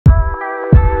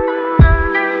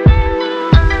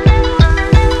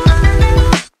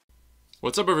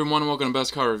What's up everyone, welcome to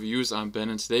Best Car Reviews. I'm Ben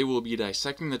and today we'll be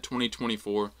dissecting the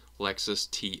 2024 Lexus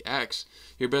TX.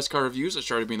 Here at Best Car Reviews, I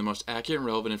try to bring the most accurate and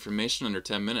relevant information under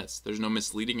 10 minutes. There's no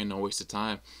misleading and no waste of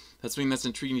time. That's something that's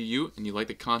intriguing to you and you like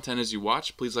the content as you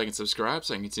watch, please like and subscribe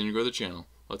so I can continue to grow the channel.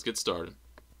 Let's get started.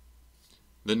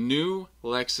 The new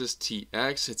Lexus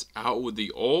TX, it's out with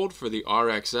the old for the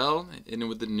RXL and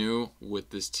with the new with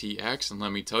this TX. And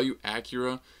let me tell you,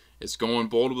 Acura is going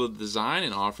bold with the design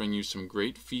and offering you some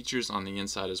great features on the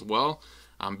inside as well.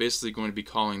 I'm basically going to be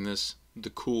calling this the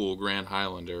cool Grand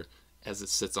Highlander as it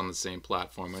sits on the same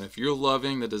platform. And if you're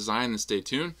loving the design, then stay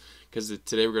tuned because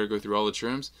today we're going to go through all the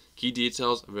trims, key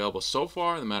details available so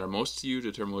far that matter most to you to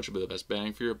determine which will be the best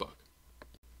bang for your buck.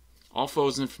 All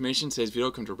photos and information in today's video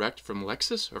come direct from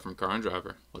Lexus or from Car and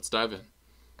Driver. Let's dive in.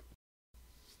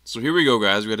 So here we go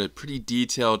guys, we got a pretty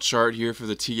detailed chart here for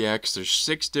the TX. There's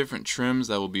 6 different trims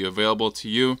that will be available to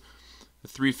you. The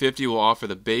 350 will offer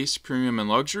the base, premium, and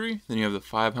luxury. Then you have the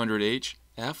 500H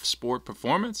F Sport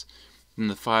Performance, and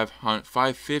the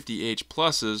 550H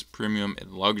Pluses, premium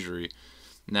and luxury.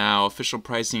 Now official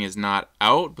pricing is not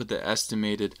out, but the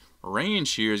estimated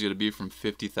range here is going to be from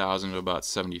 $50,000 to about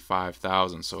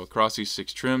 $75,000. So across these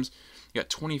 6 trims, you got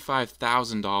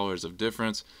 $25,000 of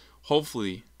difference.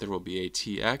 Hopefully there will be a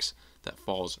TX that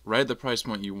falls right at the price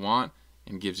point you want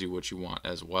and gives you what you want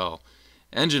as well.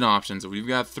 Engine options, we've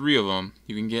got 3 of them.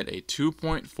 You can get a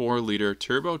 2.4 liter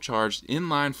turbocharged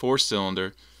inline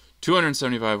 4-cylinder,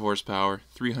 275 horsepower,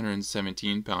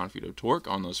 317 pound-feet of torque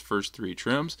on those first 3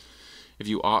 trims. If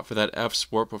you opt for that F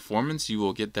Sport Performance, you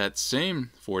will get that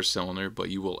same 4-cylinder, but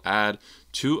you will add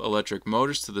 2 electric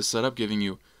motors to the setup, giving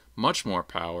you much more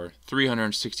power,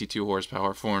 362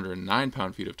 horsepower, 409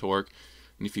 pound-feet of torque.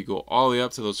 And if you go all the way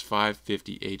up to those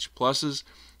 550H Pluses,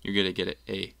 you're going to get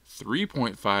a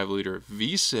 3.5 liter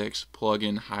V6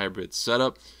 plug-in hybrid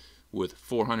setup with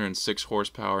 406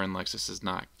 horsepower, and Lexus has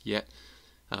not yet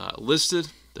listed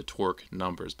the torque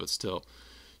numbers, but still,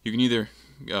 you can either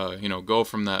go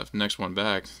from that next one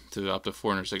back to up to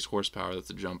 406 horsepower. That's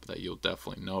a jump that you'll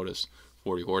definitely notice.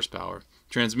 40 horsepower.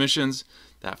 Transmissions,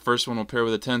 that first one will pair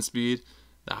with a 10-speed.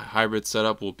 The hybrid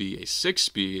setup will be a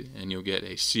 6-speed, and you'll get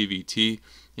a CVT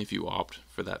if you opt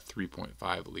for that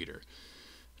 3.5 liter.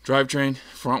 Drivetrain,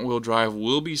 front-wheel drive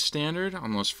will be standard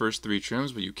on those first 3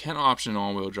 trims, but you can option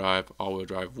all-wheel drive. All-wheel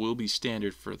drive will be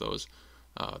standard for those,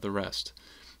 the rest.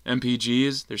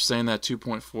 MPGs, they're saying that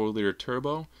 2.4 liter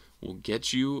turbo will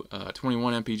get you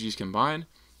 21 MPGs combined.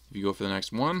 If you go for the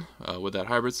next one with that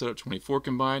hybrid setup, 24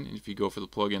 combined. And if you go for the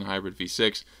plug-in hybrid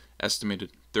V6,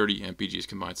 estimated 30 MPGs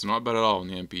combined. So not bad at all in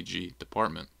the MPG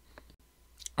department.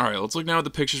 Alright, let's look now at the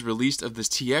pictures released of this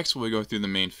TX while we go through the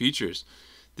main features.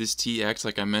 This TX,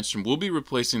 like I mentioned, will be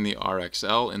replacing the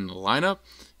RXL in the lineup.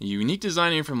 A unique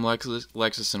design here from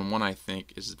Lexus, and one I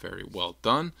think is very well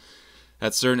done.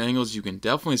 At certain angles, you can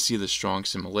definitely see the strong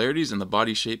similarities in the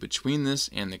body shape between this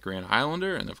and the Grand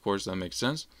Highlander, and of course that makes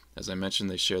sense. As I mentioned,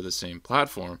 they share the same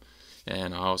platform,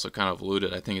 and I also kind of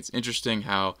alluded, I think it's interesting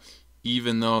how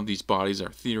even though these bodies are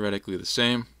theoretically the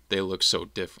same, they look so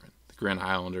different. The Grand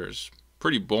Highlander is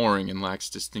pretty boring and lacks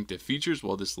distinctive features,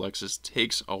 while this Lexus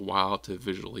takes a while to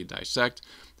visually dissect.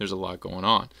 There's a lot going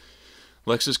on.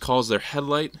 Lexus calls their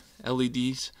headlight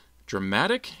LEDs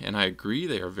dramatic, and I agree,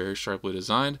 they are very sharply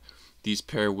designed. These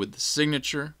pair with the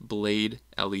signature Blade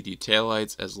LED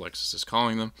taillights, as Lexus is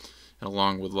calling them, and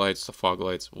along with lights, the fog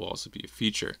lights will also be a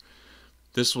feature.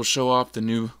 This will show off the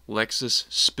new Lexus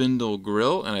spindle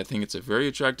grille, and I think it's a very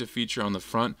attractive feature on the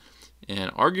front,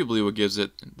 and arguably what gives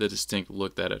it the distinct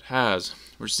look that it has.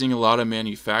 We're seeing a lot of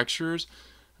manufacturers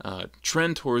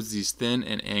trend towards these thin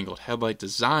and angled headlight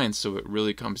designs, so it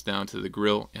really comes down to the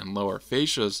grille and lower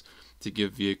fascias to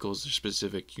give vehicles their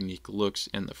specific unique looks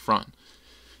in the front.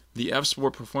 The F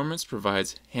Sport Performance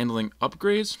provides handling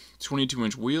upgrades,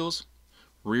 22-inch wheels,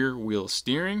 rear wheel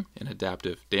steering, and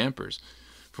adaptive dampers.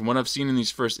 From what I've seen in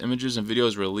these first images and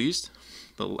videos released,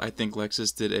 I think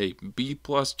Lexus did a B+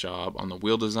 job on the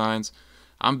wheel designs.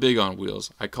 I'm big on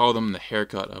wheels. I call them the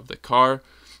haircut of the car.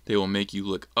 They will make you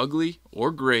look ugly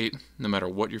or great no matter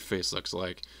what your face looks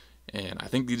like. And I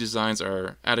think these designs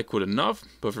are adequate enough,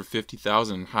 but for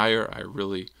 $50,000 and higher, I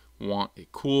really want a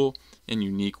cool and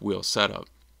unique wheel setup.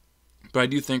 But I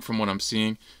do think from what I'm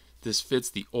seeing, this fits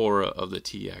the aura of the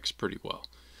TX pretty well.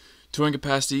 Towing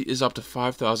capacity is up to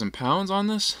 5,000 pounds on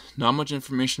this. Not much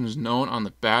information is known on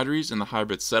the batteries and the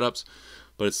hybrid setups,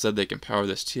 but it said they can power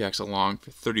this TX along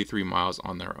for 33 miles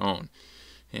on their own.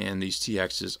 And these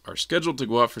TXs are scheduled to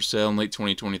go out for sale in late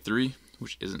 2023,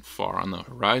 which isn't far on the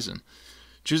horizon.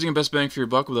 Choosing a best bang for your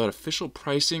buck without official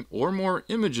pricing or more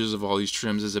images of all these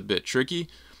trims is a bit tricky,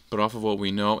 but off of what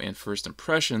we know and first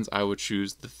impressions, I would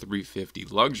choose the 350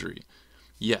 Luxury.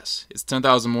 Yes, it's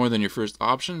 $10,000 more than your first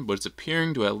option, but it's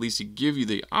appearing to at least give you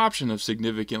the option of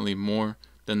significantly more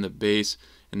than the base,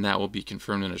 and that will be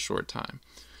confirmed in a short time.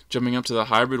 Jumping up to the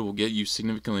hybrid will get you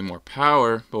significantly more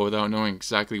power, but without knowing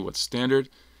exactly what's standard,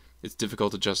 it's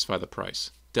difficult to justify the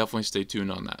price. Definitely stay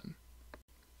tuned on that.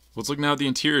 Let's look now at the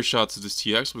interior shots of this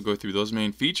TX. We'll go through those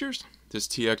main features. This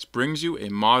TX brings you a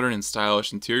modern and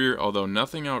stylish interior, although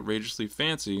nothing outrageously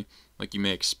fancy like you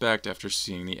may expect after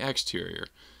seeing the exterior.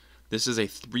 This is a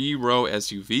 3-row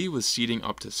SUV with seating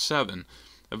up to 7.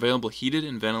 Available heated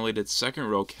and ventilated second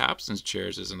row captain's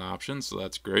chairs is an option, so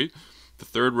that's great. The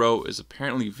third row is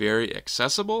apparently very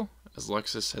accessible, as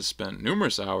Lexus has spent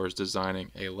numerous hours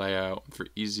designing a layout for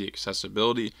easy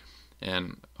accessibility,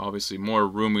 and obviously more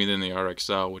roomy than the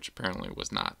RXL, which apparently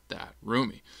was not that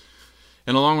roomy.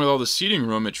 And along with all the seating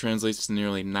room, it translates to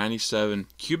nearly 97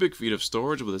 cubic feet of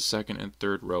storage with the second and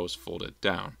third rows folded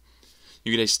down.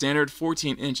 You get a standard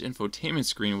 14-inch infotainment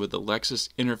screen with the Lexus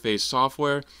interface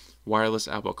software, wireless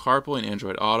Apple CarPlay and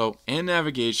Android Auto, and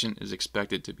navigation is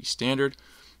expected to be standard.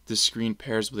 This screen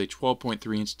pairs with a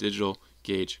 12.3-inch digital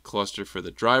gauge cluster for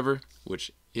the driver,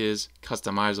 which is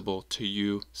customizable to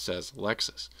you, says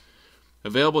Lexus.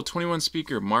 Available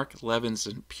 21-speaker Mark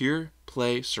Levinson Pure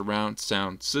Play surround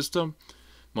sound system.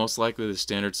 Most likely the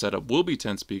standard setup will be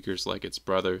 10 speakers like its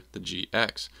brother, the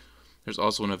GX. There's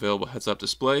also an available heads-up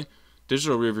display,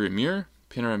 digital rearview mirror,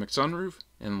 panoramic sunroof,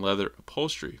 and leather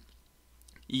upholstery.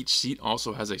 Each seat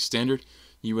also has a standard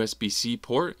USB-C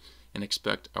port, and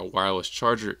expect a wireless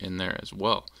charger in there as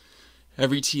well.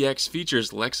 Every TX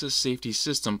features Lexus Safety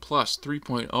System Plus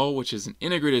 3.0, which is an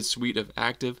integrated suite of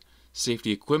active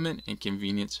safety equipment and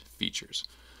convenience features.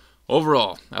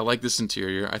 Overall, I like this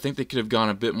interior. I think they could have gone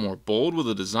a bit more bold with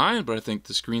the design, but I think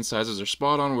the screen sizes are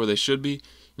spot on where they should be,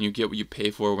 and you get what you pay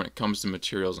for when it comes to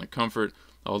materials and comfort,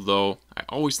 although I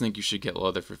always think you should get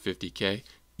leather for $50,000,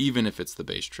 even if it's the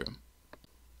base trim.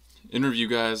 In review,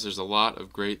 guys, there's a lot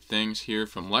of great things here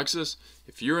from Lexus.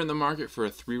 If you're in the market for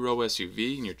a 3-row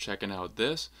SUV and you're checking out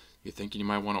this, you're thinking you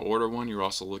might want to order one, you're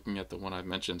also looking at the one I've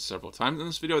mentioned several times in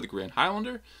this video, the Grand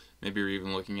Highlander. Maybe you're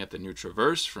even looking at the new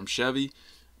Traverse from Chevy,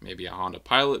 maybe a Honda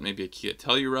Pilot, maybe a Kia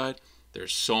Telluride.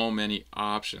 There's so many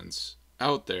options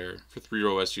out there for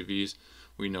 3-row SUVs.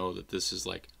 We know that this is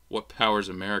like what powers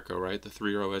America, right? The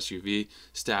 3-row SUV,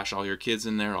 stash all your kids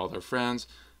in there, all their friends,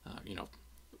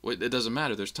 it doesn't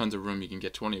matter. There's tons of room. You can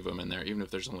get 20 of them in there, even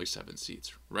if there's only 7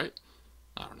 seats, right?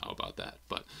 I don't know about that,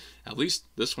 but at least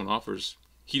this one offers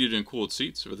heated and cooled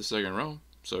seats for the second row,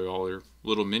 so all your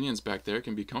little minions back there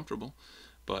can be comfortable.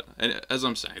 But as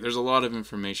I'm saying, there's a lot of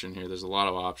information here. There's a lot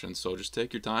of options, so just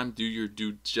take your time, do your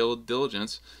due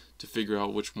diligence to figure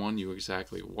out which one you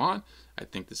exactly want. I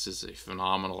think this is a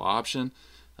phenomenal option.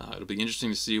 It'll be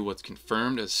interesting to see what's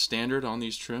confirmed as standard on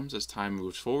these trims as time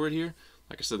moves forward here.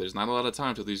 Like I said, there's not a lot of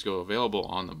time till these go available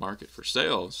on the market for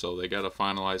sale, so they got to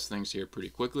finalize things here pretty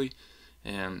quickly.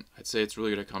 And I'd say it's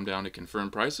really going to come down to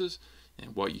confirmed prices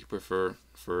and what you prefer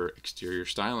for exterior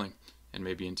styling and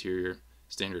maybe interior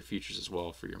standard features as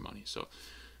well for your money. So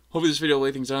hopefully this video will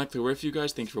lay things down clear for you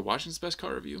guys. Thank you for watching this Best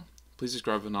Car Review. Please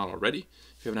subscribe if not already.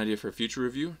 If you have an idea for a future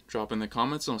review, drop in the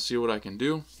comments and I'll see what I can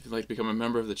do. If you'd like to become a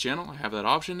member of the channel, I have that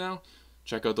option now.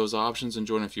 Check out those options and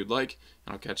join if you'd like,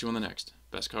 and I'll catch you on the next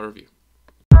Best Car Review.